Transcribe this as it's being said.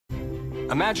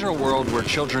Imagine a world where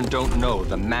children don't know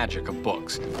the magic of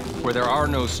books, where there are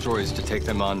no stories to take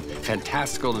them on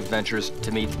fantastical adventures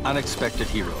to meet unexpected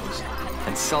heroes,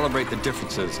 and celebrate the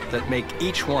differences that make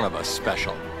each one of us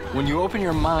special. When you open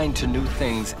your mind to new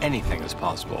things, anything is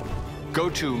possible. Go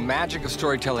to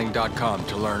magicofstorytelling.com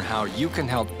to learn how you can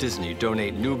help Disney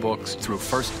donate new books through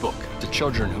First Book to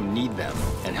children who need them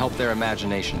and help their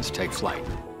imaginations take flight.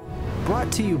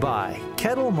 Brought to you by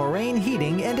Kettle Moraine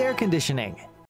Heating and Air Conditioning.